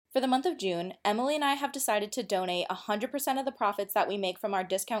For the month of June, Emily and I have decided to donate 100% of the profits that we make from our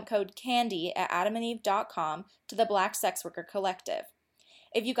discount code CANDY at adamandeve.com to the Black Sex Worker Collective.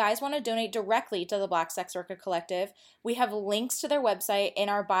 If you guys want to donate directly to the Black Sex Worker Collective, we have links to their website in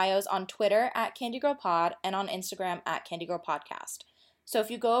our bios on Twitter at CandyGirlPod and on Instagram at CandyGirlPodcast. So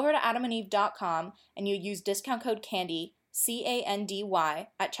if you go over to adamandeve.com and you use discount code CANDY, CANDY,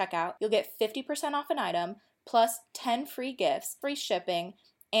 at checkout, you'll get 50% off an item, plus 10 free gifts, free shipping,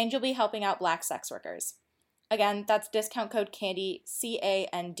 and you'll be helping out Black sex workers. Again, that's discount code CANDY,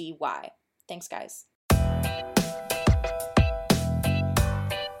 CANDY. Thanks, guys.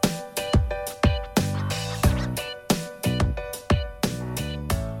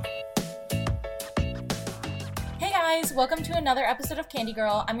 Hey guys, welcome to another episode of Candy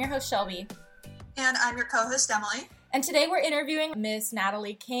Girl. I'm your host, Shelby. And I'm your co-host, Emily. And today we're interviewing Miss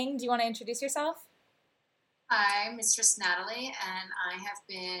Natalie King. Do you want to introduce yourself? Hi, Mistress Natalie, and I have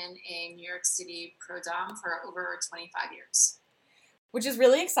been a New York City pro-dom for over 25 years. Which is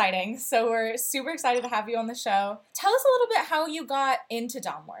really exciting, so we're super excited to have you on the show. Tell us a little bit how you got into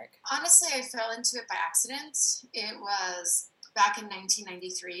dom work. Honestly, I fell into it by accident. It was back in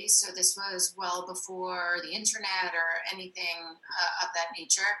 1993, so this was well before the internet or anything of that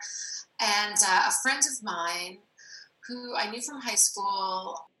nature. And a friend of mine who I knew from high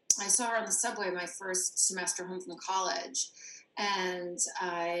school, I saw her on the subway my first semester home from college, and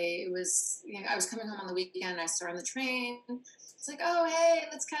I was coming home on the weekend. I saw her on the train. It's like, oh, hey,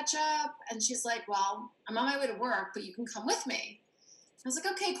 let's catch up. And she's like, well, I'm on my way to work, but you can come with me. I was like,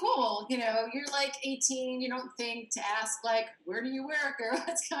 okay, cool. You know, you're like 18. You don't think to ask, like, where do you work or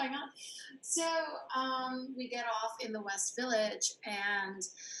what's going on? So we get off in the West Village, and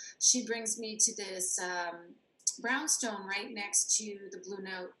she brings me to this brownstone right next to the Blue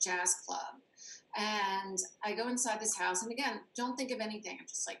Note Jazz Club. And I go inside this house, and again, don't think of anything. I'm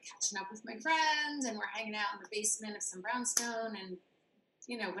just like catching up with my friends, and we're hanging out in the basement of some brownstone and,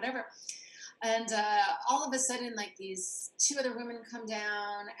 you know, whatever. And all of a sudden, like, these two other women come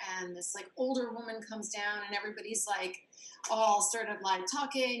down, and this, like, older woman comes down, and everybody's, like, all sort of, like,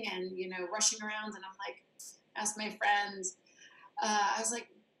 talking and, you know, rushing around. And I'm like, asked my friend, I was like,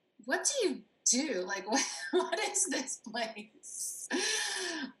 what do you do? Like, what is this place?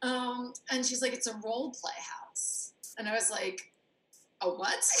 And she's like, it's a role play house. And I was like, a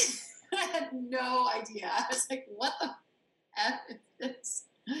what? I had no idea. I was like, what the F is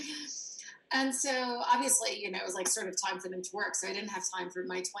this? And so obviously, you know, it was like sort of time for them to work. So I didn't have time for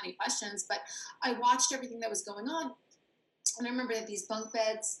my 20 questions, but I watched everything that was going on. And I remember that these bunk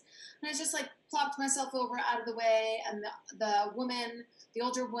beds, and I just like plopped myself over out of the way. And the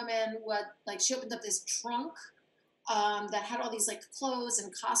older woman she opened up this trunk that had all these like clothes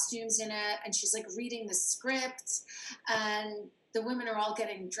and costumes in it. And she's like reading the script, and the women are all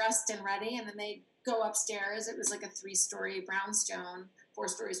getting dressed and ready. And then they go upstairs. It was like a 3-story brownstone, 4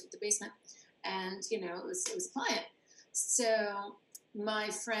 stories with the basement. And, you know, it was a client. So my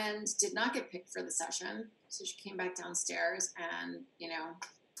friend did not get picked for the session. So she came back downstairs and, you know,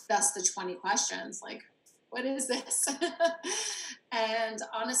 thus the 20 questions, like, what is this? And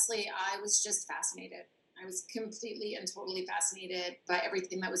honestly, I was just fascinated. I was completely and totally fascinated by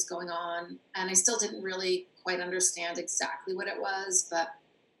everything that was going on. And I still didn't really quite understand exactly what it was, but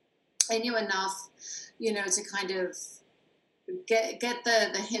I knew enough, you know, to kind of get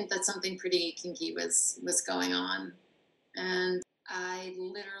the hint that something pretty kinky was going on. And I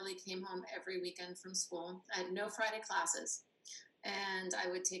literally came home every weekend from school. I had no Friday classes, and I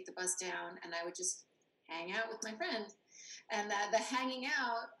would take the bus down, and I would just hang out with my friend. And the hanging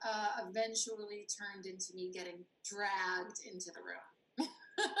out eventually turned into me getting dragged into the room.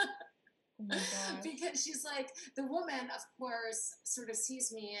 Oh my God. Because she's like, the woman, of course, sort of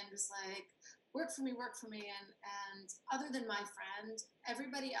sees me and is like, work for me. And other than my friend,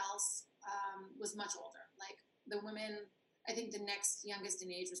 everybody else was much older. Like the women, I think the next youngest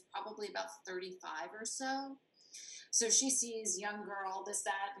in age was probably about 35 or so. So she sees young girl, this,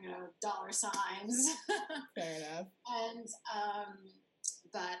 that, you know, dollar signs. Fair enough. And,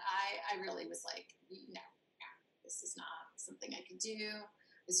 but I really was like, no, this is not something I could do.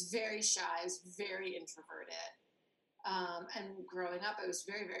 I was very shy. I was very introverted. And growing up, I was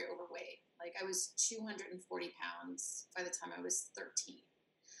very, very overweight. Like I was 240 pounds by the time I was 13.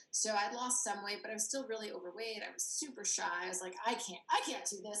 So I'd lost some weight, but I was still really overweight. I was super shy. I was like, I can't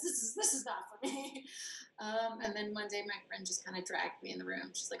do this. This is not for me. And then one day my friend just kind of dragged me in the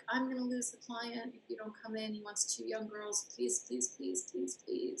room. She's like, I'm going to lose the client if you don't come in. He wants 2 young girls. Please, please, please, please,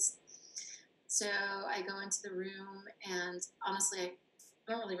 please. So I go into the room, and honestly,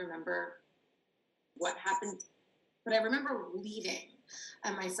 I don't really remember what happened, but I remember leaving.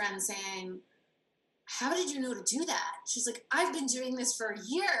 And my friend saying, how did you know to do that? She's like, I've been doing this for a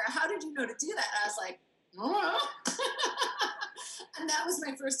year. How did you know to do that? And I was like, oh. And that was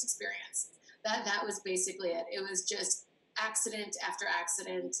my first experience. That was basically it. It was just accident after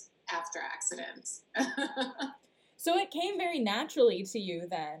accident after accident. So it came very naturally to you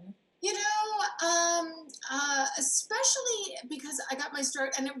then. You know, especially because I got my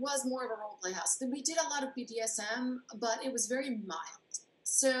start, and it was more of a role play house. We did a lot of BDSM, but it was very mild.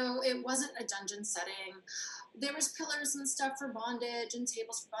 So it wasn't a dungeon setting. There was pillars and stuff for bondage and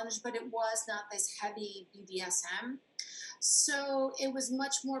tables for bondage, but it was not this heavy BDSM. So it was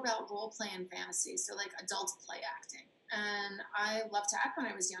much more about role play and fantasy, so like adult play acting. And I loved to act when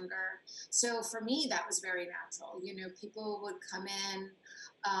I was younger. So for me, that was very natural. You know, people would come in,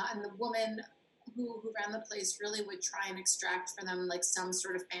 and the woman who ran the place really would try and extract for them like some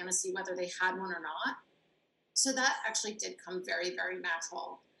sort of fantasy, whether they had one or not. So that actually did come very, very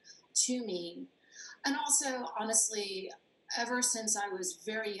natural to me. And also, honestly, ever since I was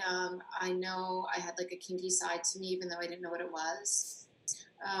very young, I know I had like a kinky side to me, even though I didn't know what it was.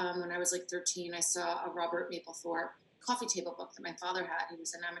 When I was like 13, I saw a Robert Mapplethorpe coffee table book that my father had. He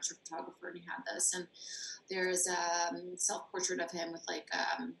was an amateur photographer, and he had this. And there's a self-portrait of him with like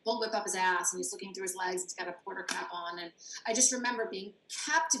bullwhip up his ass, and he's looking through his legs. He's got a porter cap on. And I just remember being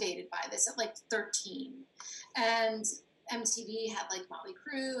captivated by this at like 13. And MTV had like Motley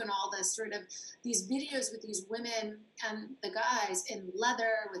Crue and all this sort of these videos with these women and the guys in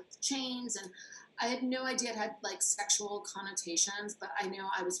leather with chains, and I had no idea it had like sexual connotations, but I know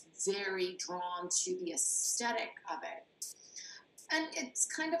I was very drawn to the aesthetic of it. And it's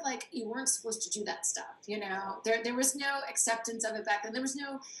kind of like you weren't supposed to do that stuff, you know. There was no acceptance of it back then. There was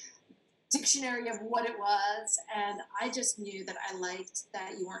no dictionary of what it was, and I just knew that I liked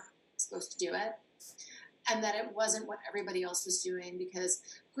that you weren't supposed to do it, and that it wasn't what everybody else was doing. Because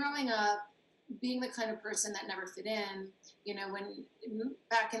growing up, being the kind of person that never fit in, you know, when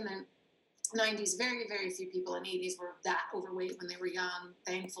back in the 90s, very, very few people in 80s were that overweight when they were young,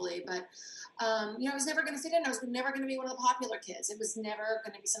 thankfully. But, you know, I was never going to fit in. I was never going to be one of the popular kids. It was never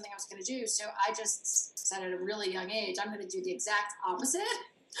going to be something I was going to do. So I just said at a really young age, I'm going to do the exact opposite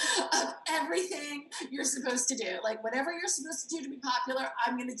of everything you're supposed to do. Like, whatever you're supposed to do to be popular,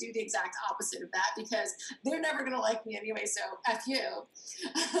 I'm going to do the exact opposite of that, because they're never going to like me anyway, so F you.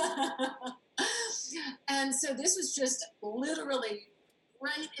 And so this was just literally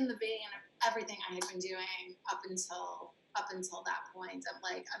right in the vein of everything I had been doing up until that point of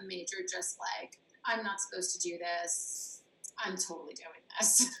like a major, just like, I'm not supposed to do this. I'm totally doing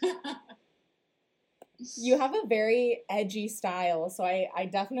this. You have a very edgy style, so I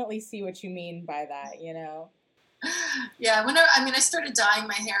definitely see what you mean by that, you know? Yeah, I started dyeing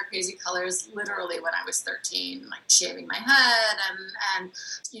my hair crazy colors literally when I was 13, like shaving my head, and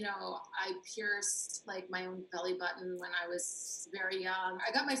you know, I pierced like my own belly button when I was very young.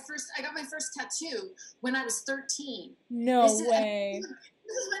 I got my first tattoo when I was 13. No way.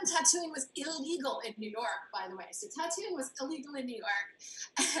 This is when tattooing was illegal in New York, by the way. So tattooing was illegal in New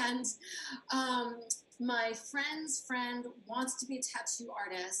York, and my friend's friend wants to be a tattoo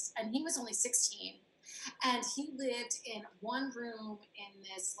artist, and he was only 16. And he lived in one room in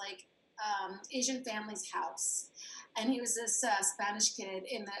this like Asian family's house. And he was this Spanish kid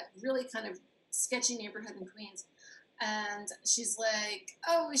in the really kind of sketchy neighborhood in Queens. And she's like,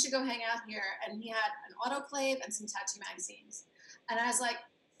 oh, we should go hang out here. And he had an autoclave and some tattoo magazines. And I was like,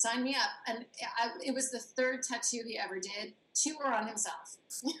 sign me up. And it was the third tattoo he ever did. 2 were on himself.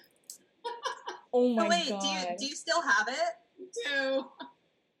 Oh my wait, God. do you still have it? Do.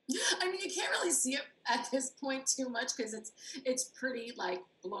 I mean, you can't really see it at this point too much because it's pretty like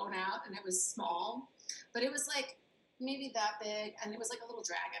blown out, and it was small, but it was like maybe that big, and it was like a little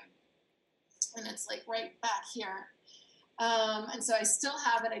dragon, and it's like right back here. And so I still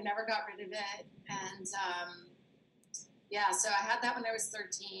have it. I never got rid of it, and yeah, so I had that when I was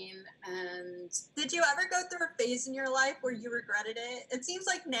 13. And did you ever go through a phase in your life where you regretted it? It seems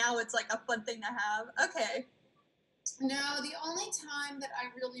like now it's like a fun thing to have. Okay. No, the only time that I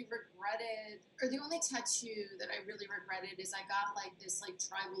really regretted, or the only tattoo that I really regretted, is I got like this like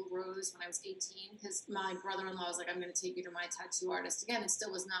tribal rose when I was 18, because my brother-in-law was like, I'm going to take you to my tattoo artist. Again, it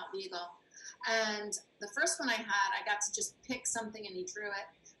still was not legal. And the first one I had, I got to just pick something and he drew it.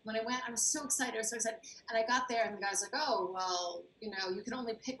 When I went, I was so excited, and I got there and the guy's like, oh, well, you know, you can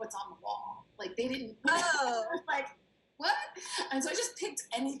only pick what's on the wall. Like, they didn't, Oh. like, what? And so I just picked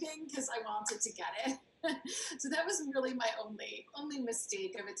anything because I wanted to get it. So that was really my only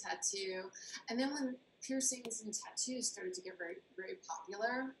mistake of a tattoo. And then when piercings and tattoos started to get very, very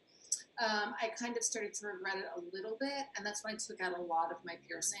popular, I kind of started to regret it a little bit, and that's when I took out a lot of my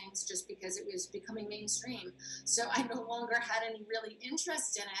piercings, just because it was becoming mainstream. So I no longer had any really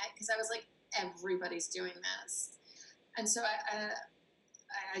interest in it, because I was like, everybody's doing this. And so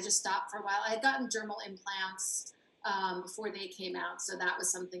I just stopped for a while. I had gotten dermal implants before they came out, so that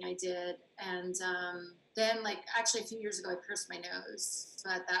was something I did. And then, like, actually a few years ago, I pierced my nose,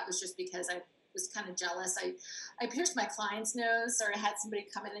 but that was just because I was kind of jealous. I pierced my client's nose, or I had somebody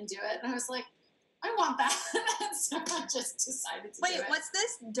come in and do it, and I was like, I want that. So I just decided to do it. Wait, what's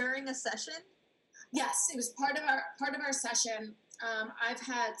this, during a session? Yes, it was part of our session. I've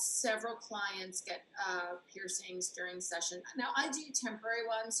had several clients get piercings during session. Now, I do temporary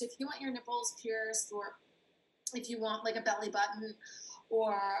ones, so if you want your nipples pierced, or if you want like a belly button,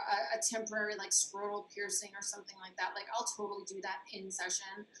 or a temporary like scrotal piercing or something like that, like I'll totally do that in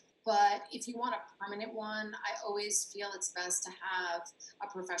session. But if you want a permanent one, I always feel it's best to have a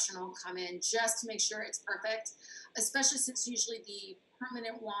professional come in just to make sure it's perfect, especially since usually the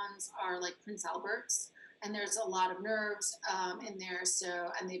permanent ones are like Prince Albert's, and there's a lot of nerves in there,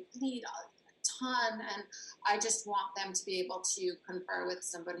 and they bleed a ton, and I just want them to be able to confer with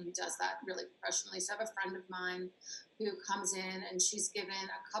somebody who does that really professionally. So I have a friend of mine who comes in, and she's given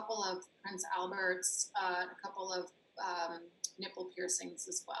a couple of Prince Albert's, a couple of nipple piercings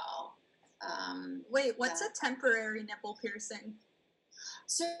as well. Wait, what's a temporary nipple piercing?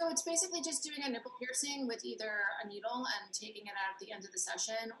 So it's basically just doing a nipple piercing with either a needle and taking it out at the end of the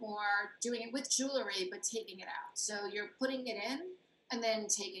session, or doing it with jewelry but taking it out. So you're putting it in and then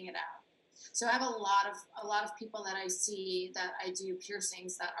taking it out. So I have a lot of people that I see that I do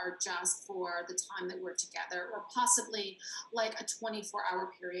piercings that are just for the time that we're together, or possibly like a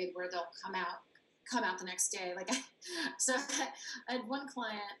 24-hour period where they'll come out the next day. So I had one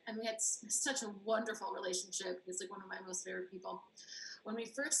client, and we had such a wonderful relationship. He's like one of my most favorite people. When we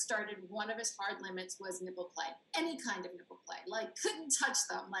first started, one of his hard limits was nipple play, any kind of nipple play, like couldn't touch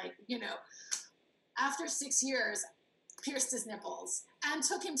them. Like, after 6 years, pierced his nipples and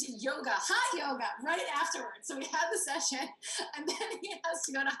took him to yoga, hot yoga, right afterwards. So we had the session, and then he has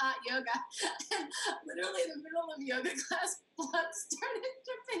to go to hot yoga. And literally in the middle of yoga class, blood started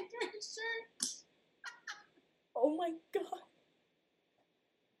dripping through his shirt. Oh my god.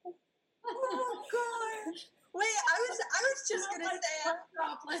 Oh god. Wait, I was just gonna say,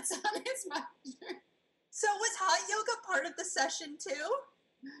 droplets on his shirt. So was hot yoga part of the session too?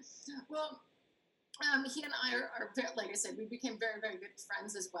 Well, he and I are very, like I said, we became very, very good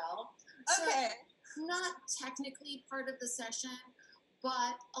friends as well. Okay. So not technically part of the session,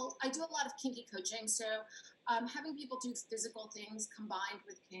 but I do a lot of kinky coaching. So having people do physical things combined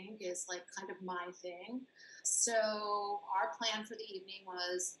with kink is like kind of my thing. So our plan for the evening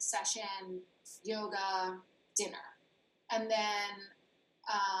was session, yoga, dinner, and then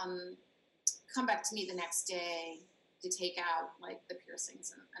come back to me the next day to take out like the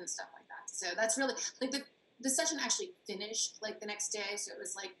piercings and stuff like that. So that's really like the session actually finished like the next day. So it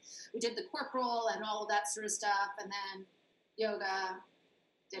was like we did the corporal and all of that sort of stuff, and then yoga,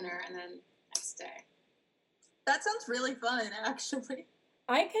 dinner, and then next day. That sounds really fun, actually.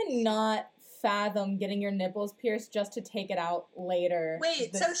 I cannot fathom getting your nipples pierced just to take it out later.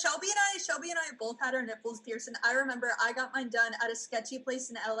 Wait, so Shelby and I both had our nipples pierced, and I remember I got mine done at a sketchy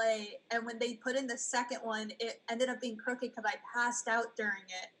place in LA, and when they put in the second one, it ended up being crooked because I passed out during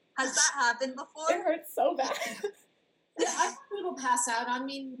it. Has that happened before? It hurts so bad. Yeah, I've had people pass out on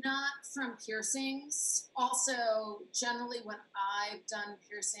me, not from piercings. Also, generally when I've done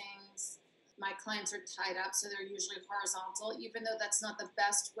piercings, my clients are tied up, so they're usually horizontal, even though that's not the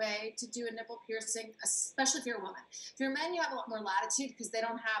best way to do a nipple piercing, especially if you're a woman. If you're a man, you have a lot more latitude because they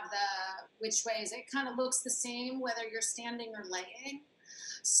don't have the which ways. It kind of looks the same whether you're standing or laying.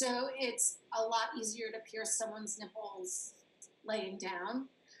 So it's a lot easier to pierce someone's nipples laying down.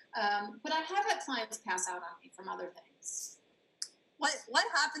 But I have had clients pass out on me from other things. What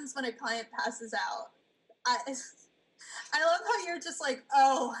happens when a client passes out? I love how you're just like,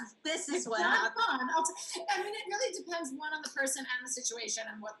 oh, this is what happened. Fun. I mean, it really depends one on the person and the situation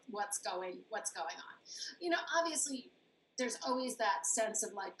and what's going on. Obviously, there's always that sense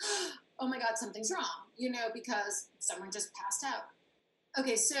of like, oh my God, something's wrong. Because someone just passed out.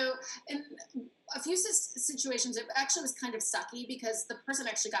 Okay, so in a few situations, it actually was kind of sucky because the person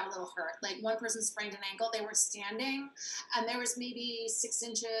actually got a little hurt. Like one person sprained an ankle. They were standing, and there was maybe 6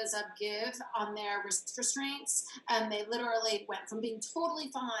 inches of give on their wrist restraints, and they literally went from being totally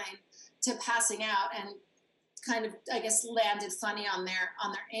fine to passing out and kind of, I guess, landed funny on their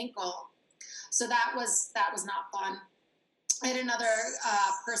ankle. So that was not fun. I had another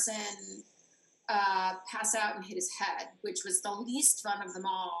person pass out and hit his head, which was the least fun of them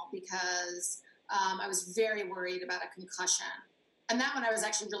all because I was very worried about a concussion. And that one I was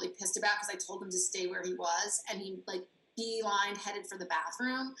actually really pissed about because I told him to stay where he was, and he like beeline headed for the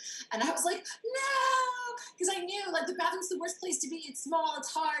bathroom. And I was like, no, because I knew like the bathroom's the worst place to be. It's small,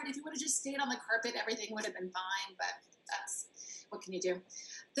 it's hard. If he would have just stayed on the carpet, everything would have been fine. But that's, what can you do?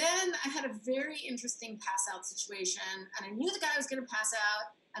 Then I had a very interesting pass out situation, and I knew the guy was going to pass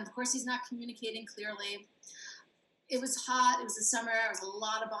out. And of course, he's not communicating clearly. It was hot. It was the summer. It was a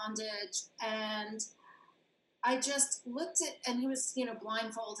lot of bondage. And I just looked at, and he was,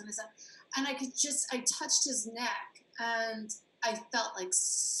 blindfolded, and I touched his neck, and I felt like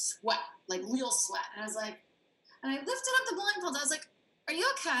sweat, like real sweat. And I was like, and I lifted up the blindfold. I was like, are you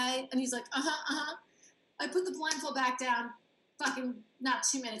okay? And he's like, uh-huh. I put the blindfold back down, fucking not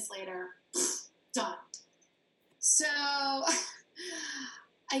 2 minutes later, done. So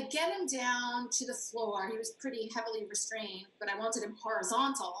I get him down to the floor. He was pretty heavily restrained, but I wanted him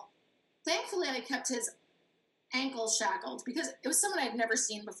horizontal. Thankfully, I kept his ankles shackled because it was someone I had never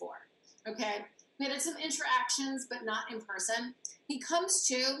seen before, okay? We had some interactions, but not in person. He comes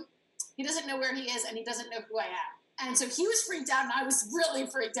to, he doesn't know where he is, and he doesn't know who I am. And so he was freaked out, and I was really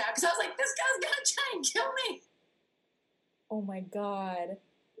freaked out because I was like, this guy's going to try and kill me. Oh, my God.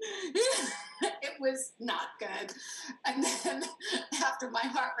 It was not good. And then after my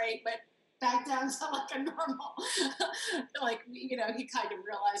heart rate went back down to like a normal, he kind of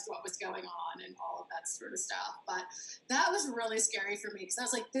realized what was going on and all of that sort of stuff. But that was really scary for me because I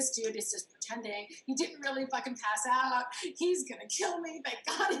was like, this dude is just pretending. He didn't really fucking pass out. He's going to kill me. Thank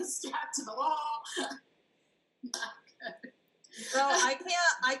God he's strapped to the wall. Not good. Bro, I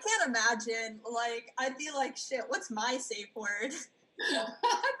can't imagine. Like, I'd be like, shit, what's my safe word? Yeah,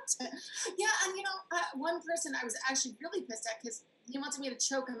 and one person I was actually really pissed at because he wanted me to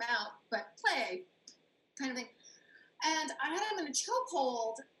choke him out, but play kind of thing. And I had him in a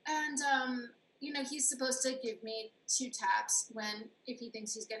chokehold, and he's supposed to give me 2 taps if he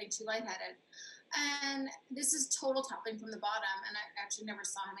thinks he's getting too lightheaded. And this is total topping from the bottom, and I actually never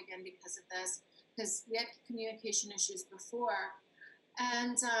saw him again because of this, because we had communication issues before,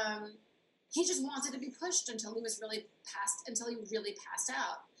 and he just wanted to be pushed until he really passed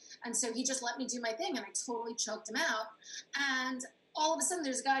out. And so he just let me do my thing, and I totally choked him out. And all of a sudden,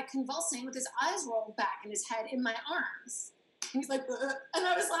 there's a guy convulsing with his eyes rolled back in his head in my arms. And he's like, ugh. And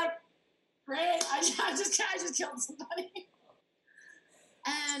I was like, great, I just killed somebody.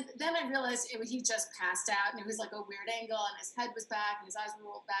 And then I realized he just passed out, and it was like a weird angle, and his head was back, and his eyes were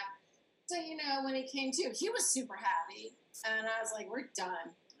rolled back. So, when he came to, he was super happy. And I was like, we're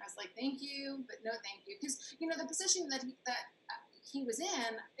done. I was like, thank you, but no thank you. Because, the position that he was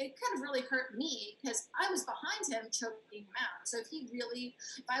in, it kind of really hurt me because I was behind him choking him out. So if I didn't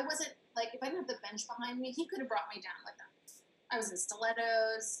have the bench behind me, he could have brought me down with him. I was in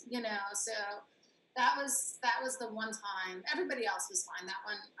stilettos, so that was the one time. Everybody else was fine. That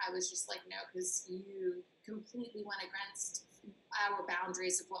one, I was just like, no, because you completely went against our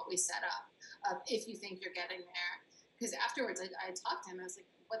boundaries of what we set up, if you think you're getting there. Because afterwards, I talked to him. I was like,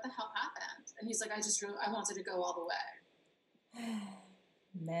 what the hell happened? And he's like, I wanted to go all the way.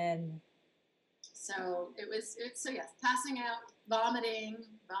 Men. So so yes, passing out, vomiting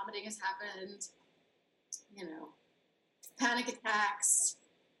has happened, panic attacks.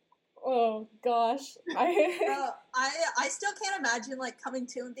 Oh gosh. I still can't imagine like coming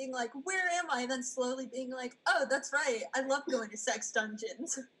to and being like, where am I? And then slowly being like, oh, that's right. I love going to sex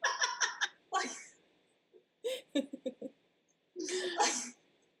dungeons.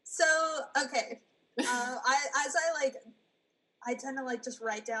 So, okay. I tend to like just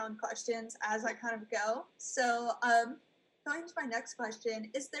write down questions as I kind of go. So, going to my next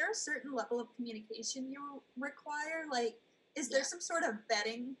question, is there a certain level of communication you require? Like, is there some sort of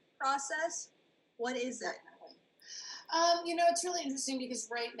vetting process? What is it? It's really interesting because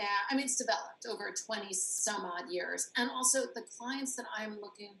right now, it's developed over 20 some odd years. And also the clients that I'm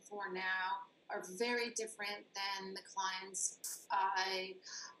looking for now are very different than the clients I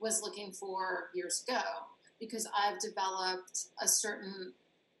was looking for years ago because I've developed a certain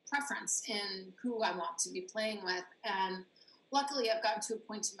preference in who I want to be playing with. And luckily, I've gotten to a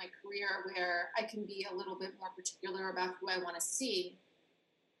point in my career where I can be a little bit more particular about who I want to see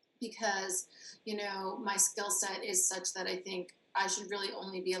because, my skill set is such that I think I should really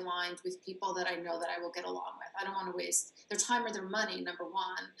only be aligned with people that I know that I will get along with. I don't want to waste their time or their money, number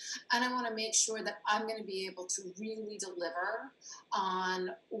one. And I want to make sure that I'm going to be able to really deliver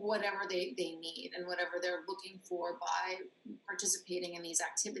on whatever they need and whatever they're looking for by participating in these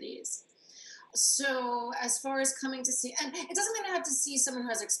activities. So as far as coming to see, and it doesn't mean I have to see someone who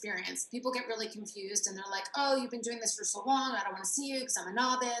has experience. People get really confused and they're like, oh, you've been doing this for so long. I don't want to see you because I'm a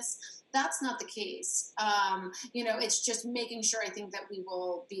novice. That's not the case. It's just making sure I think that we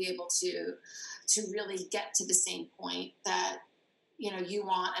will be able to really get to the same point that, you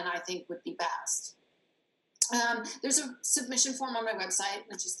want and I think would be best. There's a submission form on my website,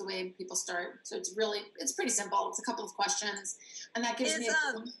 which is the way people start. So it's pretty simple. It's a couple of questions, and that gives me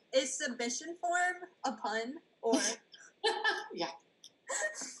is submission form a pun or? Yeah.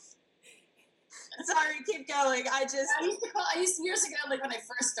 Sorry, keep going. I used years ago, like when I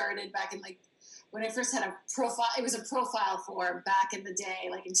first started back in when I first had a profile, it was a profile form back in the day,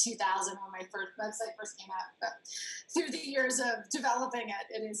 like in 2000 when my first website first came out. But through the years of developing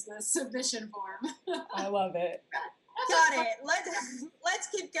it, it is the submission form. I love it. Got it. Let's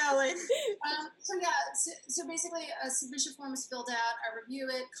keep going. So basically a submission form is filled out, I review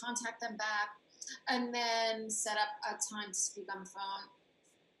it, contact them back, and then set up a time to speak on the phone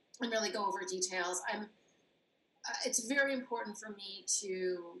and really go over details. It's very important for me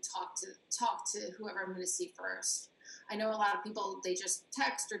to talk to whoever I'm going to see first. I know a lot of people, they just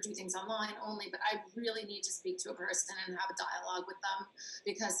text or do things online only, but I really need to speak to a person and have a dialogue with them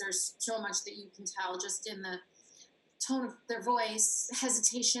because there's so much that you can tell just in the tone of their voice,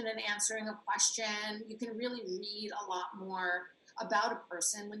 hesitation in answering a question. You can really read a lot more about a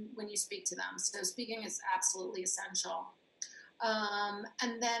person when you speak to them. So speaking is absolutely essential.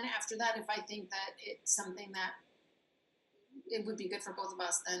 And then after that, if I think that it's something that it would be good for both of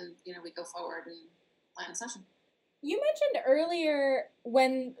us, then, we go forward and plan a session. You mentioned earlier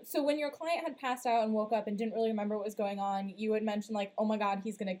when your client had passed out and woke up and didn't really remember what was going on, you had mentioned like, oh my God,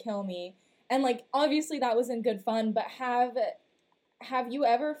 he's going to kill me. And like, obviously that wasn't good fun, but have you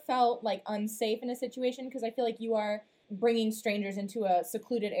ever felt like unsafe in a situation? Because I feel like you are bringing strangers into a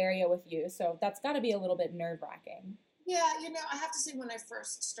secluded area with you. So that's got to be a little bit nerve-wracking. Yeah, I have to say when I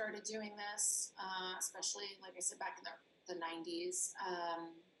first started doing this, especially, like I said, back in the 90s,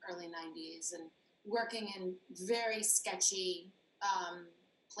 early 90s, and working in very sketchy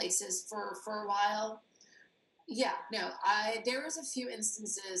places for a while. Yeah, no, there was a few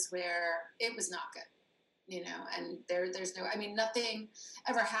instances where it was not good, and there's nothing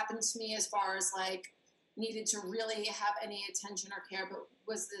ever happened to me as far as like needed to really have any attention or care, but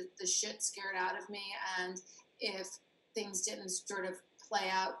was the shit scared out of me, and if things didn't sort of play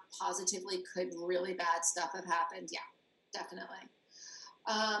out positively, could really bad stuff have happened? Yeah, definitely.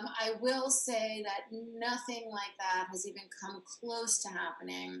 I will say that nothing like that has even come close to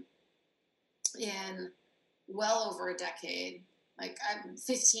happening in well over a decade, like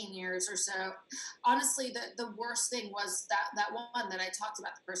 15 years or so. Honestly, the worst thing was that one that I talked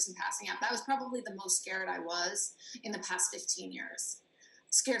about, the person passing out. That was probably the most scared I was in the past 15 years.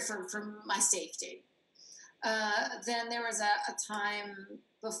 Scared for my safety. Then there was a time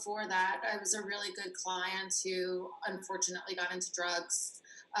before that. I was a really good client who unfortunately got into drugs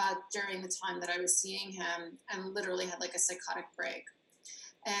during the time that I was seeing him and literally had like a psychotic break.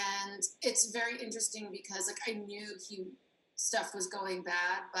 And it's very interesting because like I knew stuff was going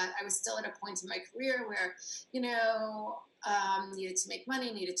bad, but I was still at a point in my career where, needed to make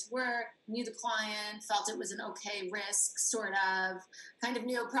money, needed to work, knew the client, felt it was an okay risk, sort of, kind of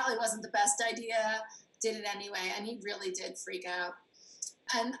knew it probably wasn't the best idea, did it anyway, and he really did freak out.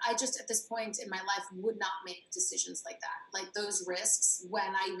 And I just, at this point in my life, would not make decisions like that. Like those risks, when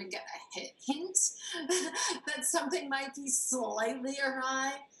I even get a hint that something might be slightly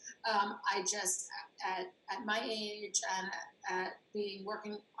awry, I just, at my age and at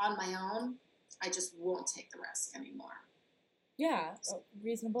working on my own, I just won't take the risk anymore. Yeah,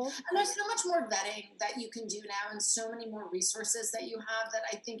 reasonable. And there's so much more vetting that you can do now and so many more resources that you have that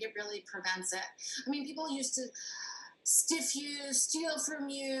I think it really prevents it. I mean, people used to stiff you, steal from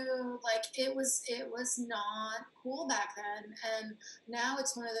you, like it was not cool back then. And now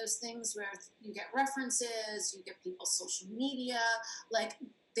it's one of those things where you get references, you get people's social media, like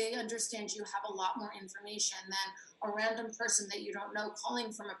they understand you have a lot more information than a random person that you don't know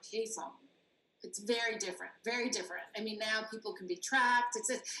calling from a payphone. It's very different, very different. I mean, now people can be tracked.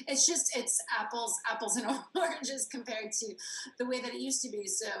 It's apples and oranges compared to the way that it used to be.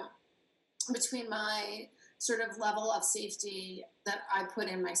 So between my sort of level of safety that I put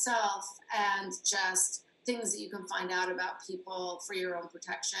in myself and just things that you can find out about people for your own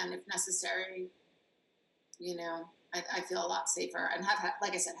protection, if necessary, I feel a lot safer and have had,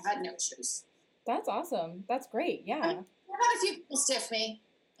 like I said, have had no issues. That's awesome. That's great. Yeah. I've had a few people stiff me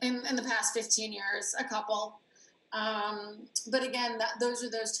in the past 15 years, a couple. But again, those are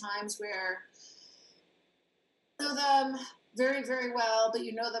those times where very, very well, but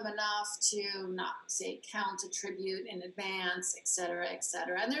you know them enough to not say count, attribute in advance, et cetera, et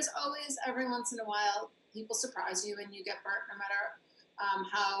cetera. And there's always, every once in a while, people surprise you and you get burnt no matter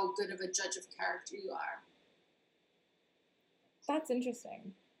how good of a judge of character you are. That's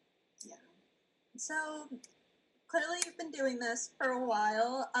interesting. Yeah. So clearly you've been doing this for a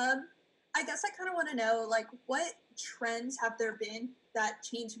while. I guess I kind of want to know, like, what trends have there been that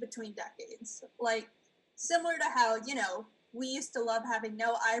changed between decades? Like, similar to how, you know, we used to love having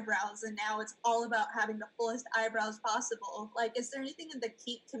no eyebrows, and now it's all about having the fullest eyebrows possible. Like, is there anything in the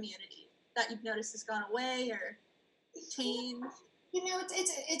kink community that you've noticed has gone away or changed? You know,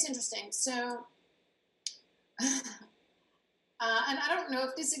 it's interesting. So, and I don't know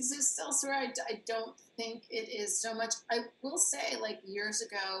if this exists elsewhere. I don't think it is so much. I will say, like, years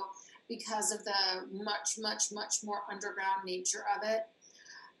ago, because of the much, much, much more underground nature of it,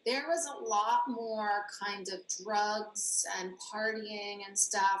 there was a lot more kind of drugs and partying and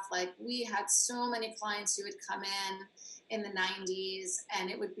stuff. Like, we had so many clients who would come in the 90s, and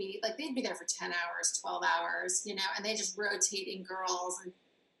it would be like they'd be there for 10 hours, 12 hours, you know, and they just rotating girls and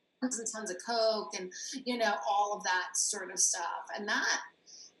tons of coke and, you know, all of that sort of stuff. And that,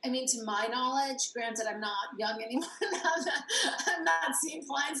 I mean, to my knowledge, granted, I'm not young anymore. I'm not seeing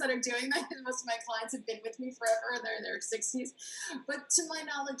clients that are doing that. Most of my clients have been with me forever. They're in their 60s. But to my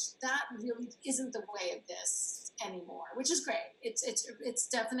knowledge, that really isn't the way of this anymore, which is great. It's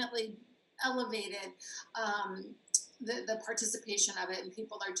definitely elevated the participation of it, and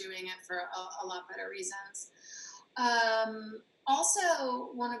people are doing it for a lot better reasons. Also,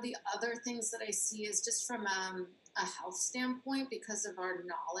 one of the other things that I see is just from a health standpoint, because of our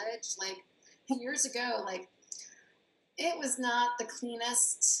knowledge. Like, years ago, like, it was not the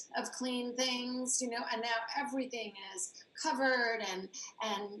cleanest of clean things, you know, and now everything is covered and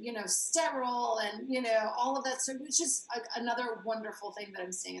you know, sterile and, you know, all of that. So, which is another wonderful thing that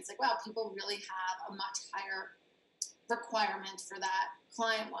I'm seeing. It's like, wow, people really have a much higher requirement for that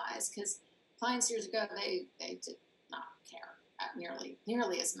client-wise, because clients years ago, they did not care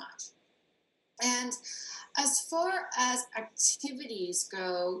nearly as much. And as far as activities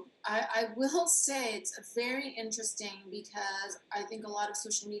go, I will say it's very interesting, because I think a lot of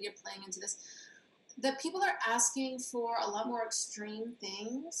social media playing into this, that people are asking for a lot more extreme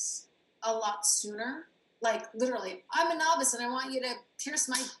things a lot sooner. Like, literally, I'm a novice and I want you to pierce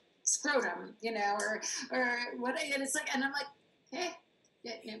my scrotum, you know, or what, and it's like, and I'm like, hey,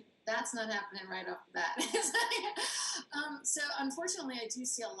 yeah, that's not happening right off the bat. So unfortunately, I do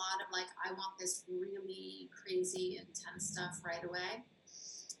see a lot of, like, I want this really crazy, intense stuff right away.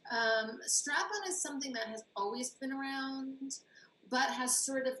 Strap-on is something that has always been around, but has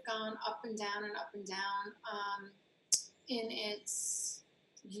sort of gone up and down and up and down in its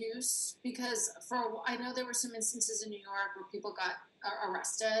use, because I know there were some instances in New York where people got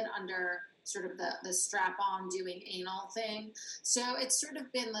arrested under sort of the strap-on doing anal thing. So it's sort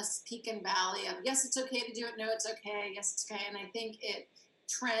of been this peak and valley of, yes, it's okay to do it, no, it's okay, yes, it's okay. And I think it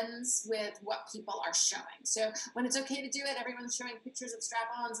trends with what people are showing. So when it's okay to do it, everyone's showing pictures of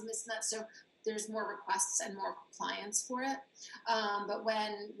strap-ons and this and that. So there's more requests and more clients for it. But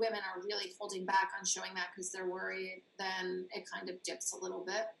when women are really holding back on showing that because they're worried, then it kind of dips a little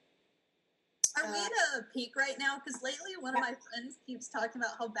bit. Are we at a peak right now? Because lately, one of my friends keeps talking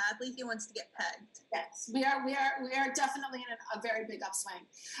about how badly he wants to get pegged. Yes, we are definitely in a very big upswing.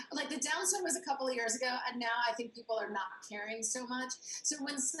 Like, the downswing was a couple of years ago, and now I think people are not caring so much. So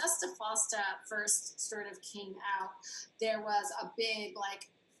when Snesta Fosta first sort of came out, there was a big, like,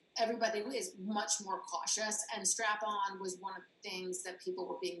 everybody is much more cautious, and strap-on was one of the things that people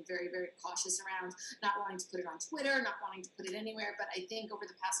were being very, very cautious around, not wanting to put it on Twitter, not wanting to put it anywhere. But I think over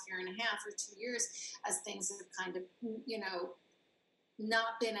the past year and a half or 2 years, as things have kind of, you know,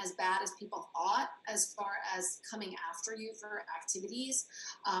 not been as bad as people thought as far as coming after you for activities,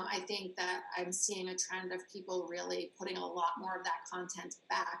 I think that I'm seeing a trend of people really putting a lot more of that content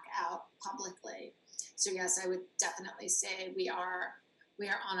back out publicly. So yes, I would definitely say we are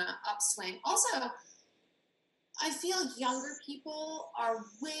on an upswing. Also, I feel younger people are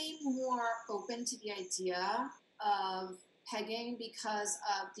way more open to the idea of pegging because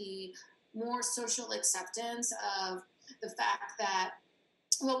of the more social acceptance of the fact that,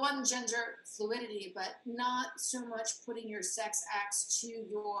 well, one, gender fluidity, but not so much putting your sex acts to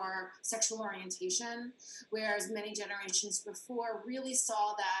your sexual orientation, whereas many generations before really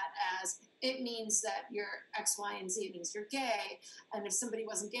saw that as, it means that you're X, Y, and Z. It means you're gay. And if somebody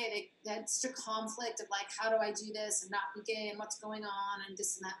wasn't gay, that's a conflict of, like, how do I do this and not be gay and what's going on and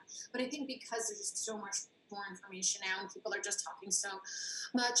this and that. But I think because there's just so much more information now, and people are just talking so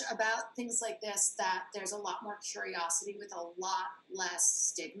much about things like this that there's a lot more curiosity with a lot less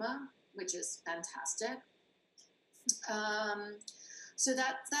stigma, which is fantastic. So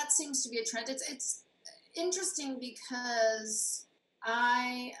that seems to be a trend. It's interesting because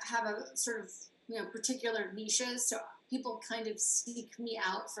I have a sort of, particular niches, so people kind of seek me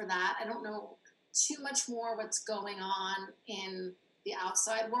out for that. I don't know too much more what's going on in the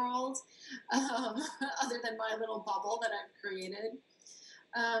outside world, other than my little bubble that I've created.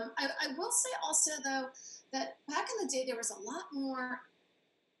 I will say also, though, that back in the day, there was a lot more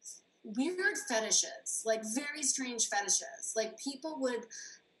weird fetishes, like very strange fetishes. Like people would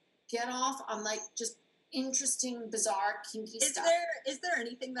get off on like just interesting, bizarre, kinky stuff. Is there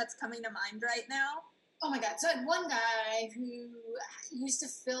anything that's coming to mind right now? Oh my God. So I had one guy who used to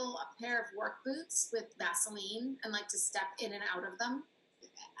fill a pair of work boots with Vaseline and like to step in and out of them.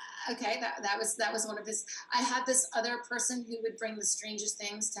 Okay, that was one of his. I had this other person who would bring the strangest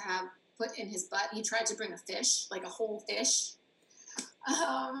things to have put in his butt. He tried to bring a fish, like a whole fish.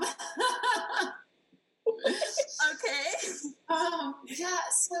 Okay. Yeah,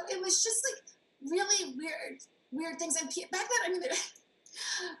 so it was just like really weird things. And back then, I mean,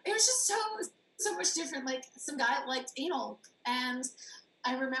 it was just so much different. Like some guy liked anal, and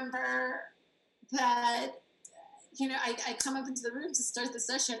I remember that, I come up into the room to start the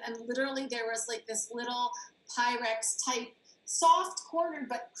session, and literally there was like this little Pyrex type soft cornered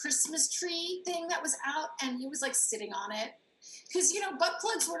but Christmas tree thing that was out, and he was like sitting on it. Because, butt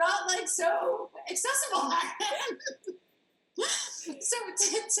plugs were not like so accessible back then. So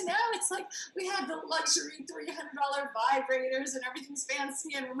to now, it's like we have the luxury $300 vibrators and everything's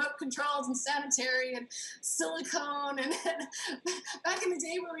fancy and remote controlled and sanitary and silicone. And back in the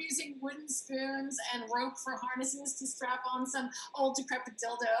day, we were using wooden spoons and rope for harnesses to strap on some old decrepit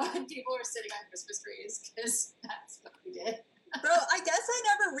dildo, and people were sitting on Christmas trees because that's what we did. Bro, I guess I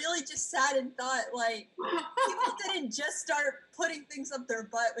never really just sat and thought, like, people didn't just start putting things up their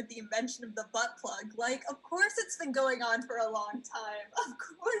butt with the invention of the butt plug. Like, of course it's been going on for a long time. Of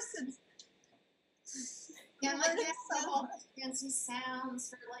course it's... Yeah, like, they have all the fancy sounds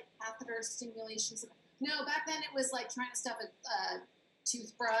for, like, catheter stimulations. No, back then it was, like, trying to stuff a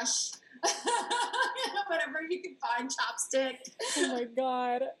toothbrush. Whatever you could find, chopstick. Oh, my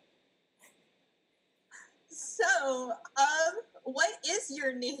God. So, what is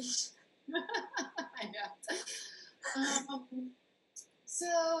your niche? I know.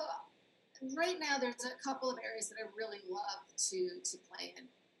 So, right now there's a couple of areas that I really love to play in.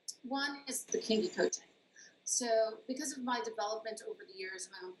 One is the kinky coaching. So, because of my development over the years,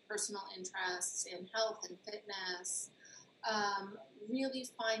 my own personal interests in health and fitness, really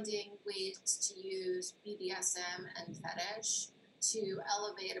finding ways to use BDSM and fetish to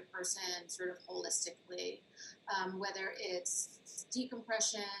elevate a person sort of holistically, whether it's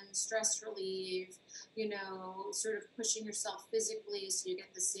decompression, stress relief, sort of pushing yourself physically so you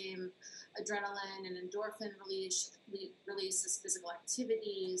get the same adrenaline and endorphin release as physical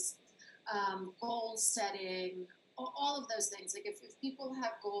activities, goal setting, all of those things. Like if people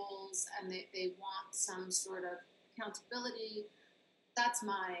have goals and they want some sort of accountability, that's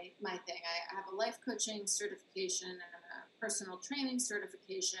my thing. I have a life coaching certification and a personal training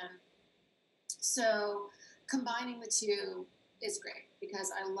certification. So combining the two is great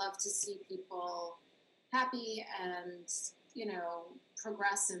because I love to see people happy and,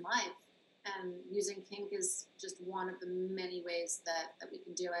 progress in life. And using kink is just one of the many ways that we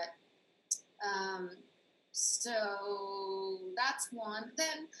can do it. So that's one.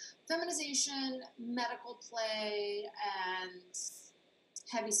 Then feminization, medical play, and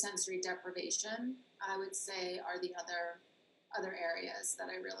heavy sensory deprivation, I would say, are the other areas that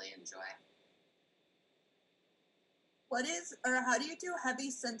I really enjoy. How do you do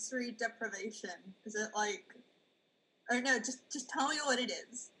heavy sensory deprivation? Is it like, or no, just tell me what it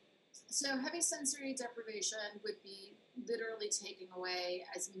is. So heavy sensory deprivation would be literally taking away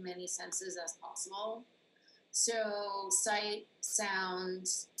as many senses as possible. So sight, sound,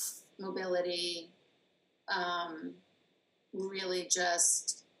 mobility, really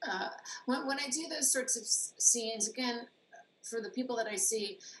just, when I do those sorts of scenes, again, for the people that I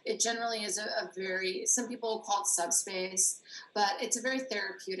see, it generally is a very, some people call it subspace, but it's a very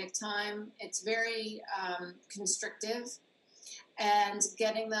therapeutic time. It's very constrictive, and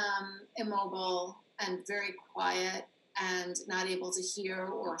getting them immobile and very quiet and not able to hear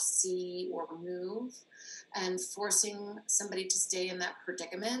or see or move, and forcing somebody to stay in that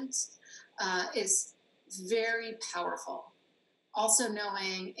predicament is very powerful. also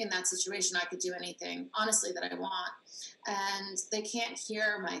knowing in that situation I could do anything, honestly, that I want. And they can't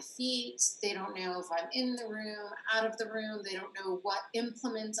hear my feet. They don't know if I'm in the room, out of the room. They don't know what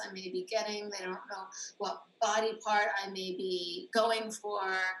implements I may be getting. They don't know what body part I may be going for.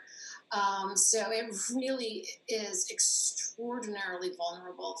 So it really is extraordinarily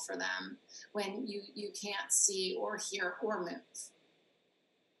vulnerable for them when you can't see or hear or move.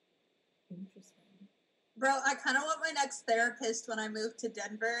 Interesting. Bro, I kind of want my next therapist when I move to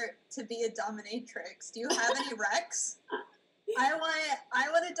Denver to be a dominatrix. Do you have any recs? I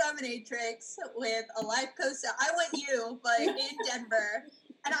want a dominatrix with a life coach. I want you, but in Denver.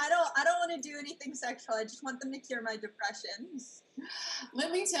 And I don't want to do anything sexual. I just want them to cure my depression.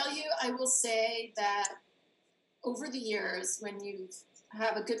 Let me tell you, I will say that over the years, when you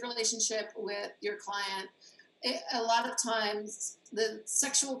have a good relationship with your client, a lot of times the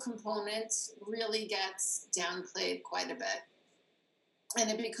sexual component really gets downplayed quite a bit. And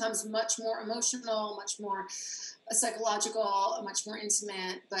it becomes much more emotional, much more psychological, much more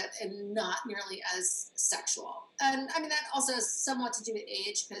intimate, but not nearly as sexual. And I mean, that also has somewhat to do with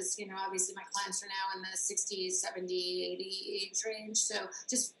age because, obviously my clients are now in the 60s, 70, 80 age range. So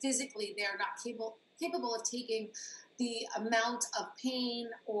just physically, they're not capable of taking the amount of pain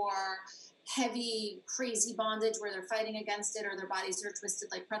or heavy, crazy bondage where they're fighting against it or their bodies are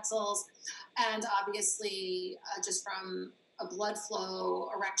twisted like pretzels. And obviously, just from a blood flow,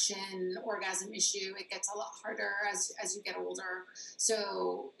 erection, orgasm issue, it gets a lot harder as you get older.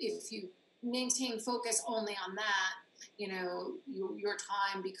 So if you maintain focus only on that, your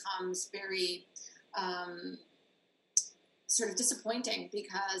time becomes very sort of disappointing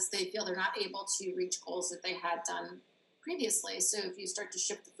because they feel they're not able to reach goals that they had done previously. So if you start to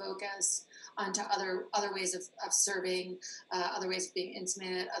shift the focus onto other ways of serving, other ways of being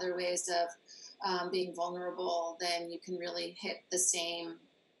intimate, other ways of being vulnerable, then you can really hit the same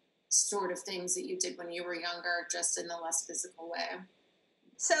sort of things that you did when you were younger, just in a less physical way.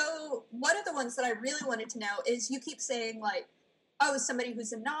 So one of the ones that I really wanted to know is you keep saying somebody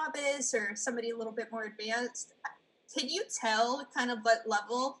who's a novice or somebody a little bit more advanced. Can you tell kind of what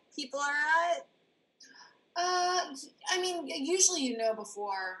level people are at? I mean, usually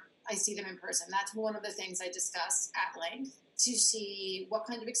before I see them in person. That's one of the things I discuss at length to see what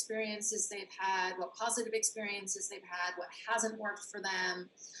kind of experiences they've had, what positive experiences they've had, what hasn't worked for them.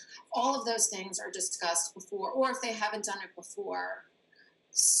 All of those things are discussed before, or if they haven't done it before.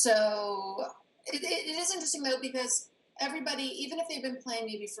 So it is interesting, though, because everybody, even if they've been playing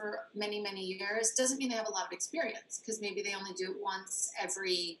maybe for many, many years, doesn't mean they have a lot of experience because maybe they only do it once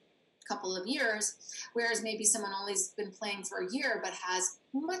every couple of years, whereas maybe someone only's been playing for a year but has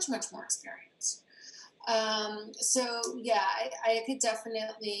much, much more experience. So yeah, I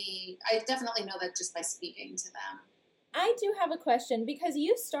definitely know that just by speaking to them. I do have a question because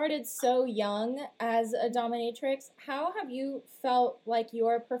you started so young as a dominatrix. How have you felt like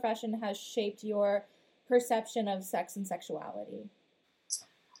your profession has shaped your perception of sex and sexuality?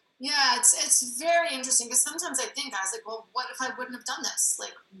 Yeah, it's very interesting because sometimes I was like, well, what if I wouldn't have done this?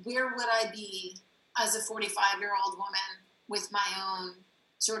 Like, where would I be as a 45-year-old woman with my own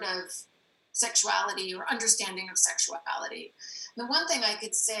sort of sexuality or understanding of sexuality? The one thing I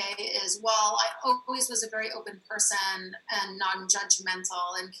could say is, while I always was a very open person and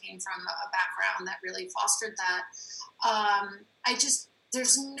non-judgmental and came from a background that really fostered that,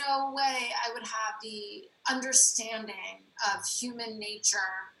 there's no way I would have the understanding of human nature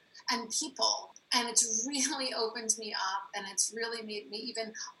and people. And it's really opened me up and it's really made me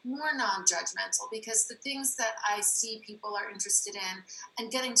even more non-judgmental because the things that I see people are interested in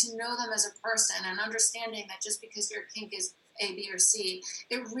and getting to know them as a person and understanding that just because your kink is A, B, or C,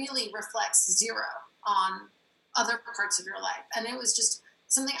 it really reflects zero on other parts of your life. And it was just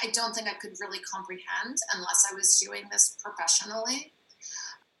something I don't think I could really comprehend unless I was doing this professionally.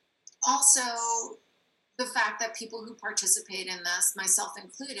 Also, the fact that people who participate in this, myself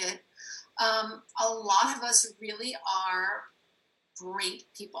included, a lot of us really are great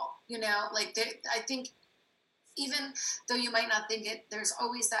people. I think even though you might not think it, there's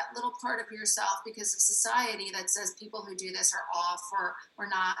always that little part of yourself because of society that says people who do this are off or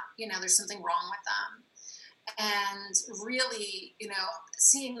not, there's something wrong with them. And really,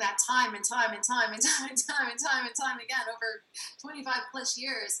 seeing that time and time and time and time and time and time and time again over 25 plus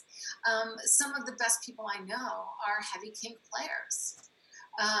years, some of the best people I know are heavy kink players.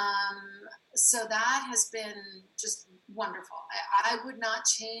 So that has been just wonderful. I would not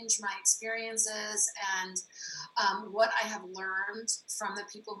change my experiences and what I have learned from the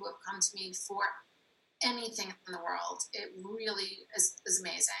people who have come to me for anything in the world. It really is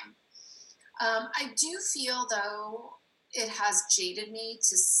amazing. I do feel, though, it has jaded me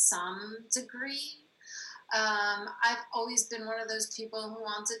to some degree. I've always been one of those people who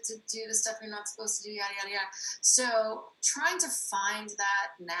wanted to do the stuff you're not supposed to do, yada, yada, yada. So trying to find that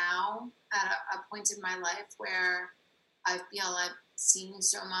now at a point in my life where I feel I've seen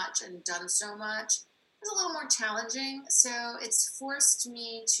so much and done so much is a little more challenging. So it's forced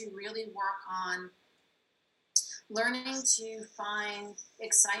me to really work on learning to find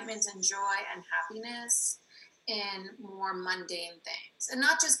excitement and joy and happiness in more mundane things, and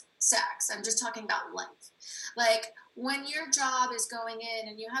not just sex. I'm just talking about life. Like when your job is going in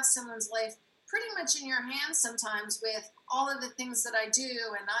and you have someone's life pretty much in your hands sometimes with all of the things that I do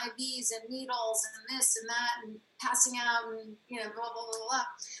and IVs and needles and this and that and passing out and, blah, blah, blah,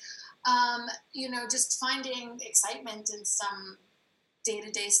 blah. Just finding excitement in some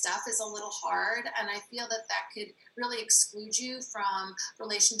day-to-day stuff is a little hard, and I feel that could really exclude you from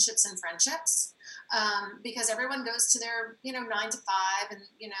relationships and friendships, because everyone goes to their 9 to 5, and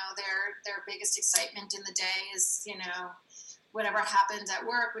their biggest excitement in the day is whatever happens at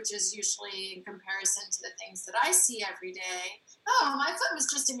work, which is usually in comparison to the things that I see every day. Oh, my foot was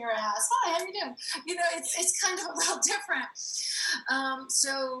just in your ass. Hi, how you doing? It's kind of a little different.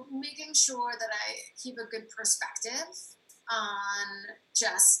 So making sure that I keep a good perspective on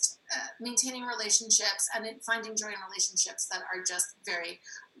just maintaining relationships and finding joy in relationships that are just very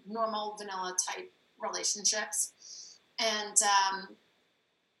normal, vanilla type relationships. And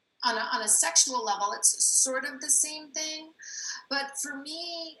on a sexual level, it's sort of the same thing. But for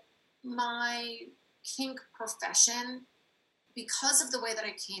me, my kink profession, because of the way that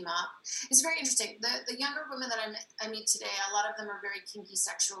I came up, is very interesting. The younger women that I meet today, a lot of them are very kinky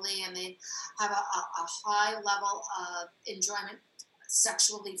sexually, and they have a high level of enjoyment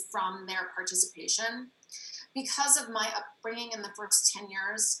sexually from their participation. Because of my upbringing in the first 10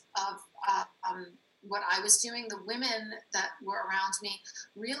 years of what I was doing, the women that were around me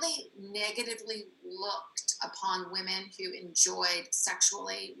really negatively looked upon women who enjoyed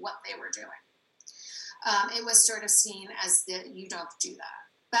sexually what they were doing. It was sort of seen as that you don't do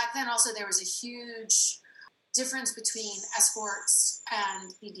that. Back then also there was a huge difference between escorts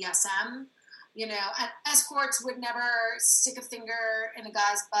and BDSM. And escorts would never stick a finger in a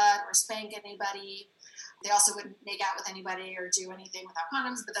guy's butt or spank anybody. They also wouldn't make out with anybody or do anything without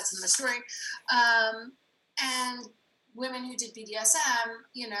condoms, but that's another story. And women who did BDSM,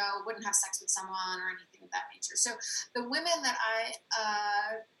 wouldn't have sex with someone or anything of that nature. So the women that I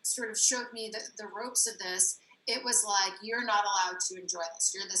sort of showed me the ropes of this, it was like, you're not allowed to enjoy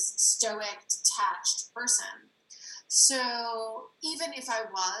this. You're this stoic, detached person. So even if I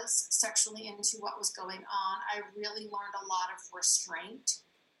was sexually into what was going on, I really learned a lot of restraint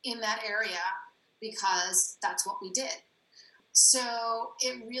in that area because that's what we did. So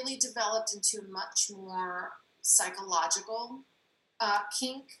it really developed into much more psychological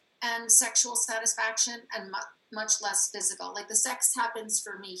kink and sexual satisfaction, and much less physical. Like the sex happens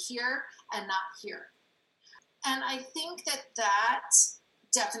for me here and not here. And I think that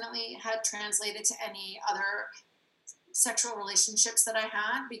definitely had translated to any other sexual relationships that I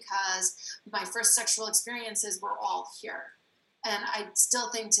had, because my first sexual experiences were all here. And I still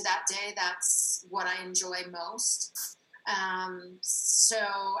think to that day, that's what I enjoy most. So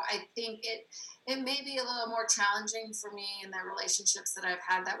I think it may be a little more challenging for me in the relationships that I've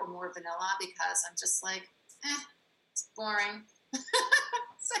had that were more vanilla, because I'm just like, it's boring.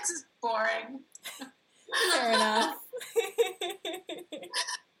 Sex is boring. Fair enough.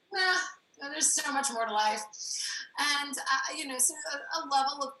 There's so much more to life. And, so a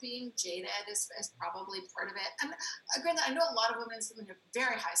level of being jaded is probably part of it. And granted, I know a lot of women have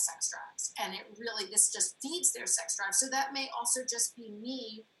very high sex drives, and this just feeds their sex drive. So that may also just be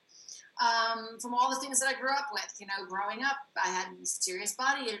me, from all the things that I grew up with. Growing up, I had serious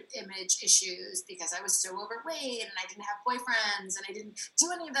body image issues because I was so overweight, and I didn't have boyfriends, and I didn't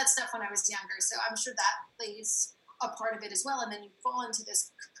do any of that stuff when I was younger. So I'm sure that plays a part of it as well. And then you fall into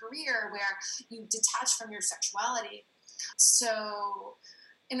this career where you detach from your sexuality. So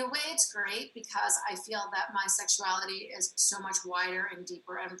in a way, it's great because I feel that my sexuality is so much wider and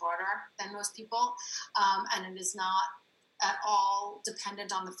deeper and broader than most people. And it is not at all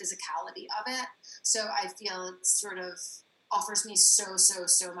dependent on the physicality of it. So I feel it sort of offers me so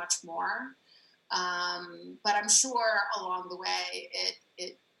much more. But I'm sure along the way,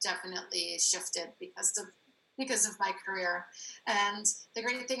 it definitely shifted because of my career. And the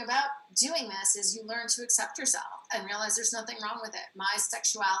great thing about doing this is you learn to accept yourself and realize there's nothing wrong with it. My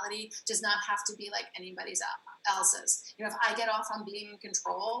sexuality does not have to be like anybody else's. If I get off on being in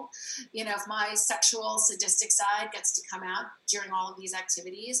control, if my sexual sadistic side gets to come out during all of these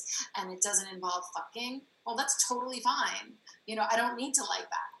activities and it doesn't involve fucking, well, that's totally fine. You know, I don't need to like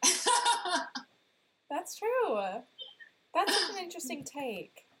that. That's true. That's such an interesting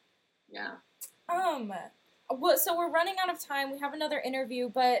take. Yeah. Well, so we're running out of time. We have another interview,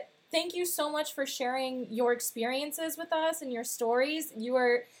 but thank you so much for sharing your experiences with us and your stories. You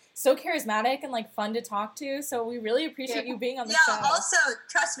are so charismatic and like fun to talk to, so we really appreciate you being on the show. Yeah, also,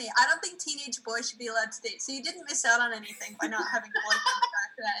 trust me, I don't think teenage boys should be allowed to date, so you didn't miss out on anything by not having boyfriends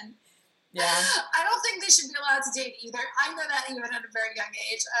back then. Yeah. I don't think they should be allowed to date either. I know that even at a very young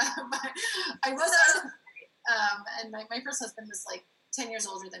age. I was, and my first husband was like 10 years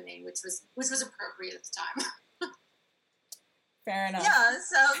older than me, which was appropriate at the time. Fair enough. Yeah,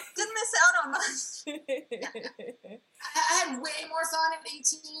 so didn't miss out on much. I had way more fun at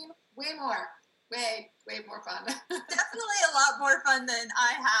 18. Way more fun. Definitely a lot more fun than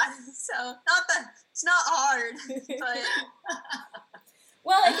I had. So it's not hard, but.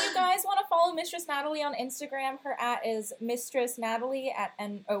 Well, if you guys want to follow Mistress Natalie on Instagram, her @ is Mistress Natalie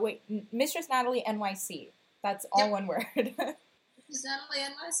Mistress Natalie NYC. That's all one word. Mistress Natalie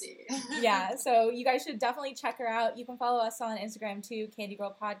NYC. Yeah, so you guys should definitely check her out. You can follow us on Instagram too, Candy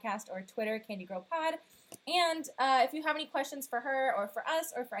Girl Podcast, or Twitter, Candy Girl Pod. And if you have any questions for her or for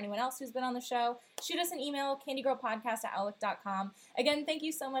us or for anyone else who's been on the show, shoot us an email, candygirlpodcast@outlook.com. Again, thank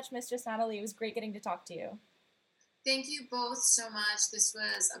you so much, Mistress Natalie. It was great getting to talk to you. Thank you both so much. This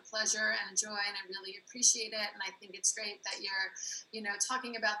was a pleasure and a joy, and I really appreciate it. And I think it's great that you're, you know,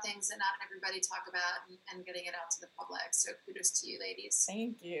 talking about things that not everybody talk about and getting it out to the public. So kudos to you, ladies.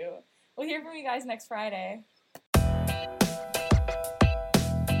 Thank you. We'll hear from you guys next Friday.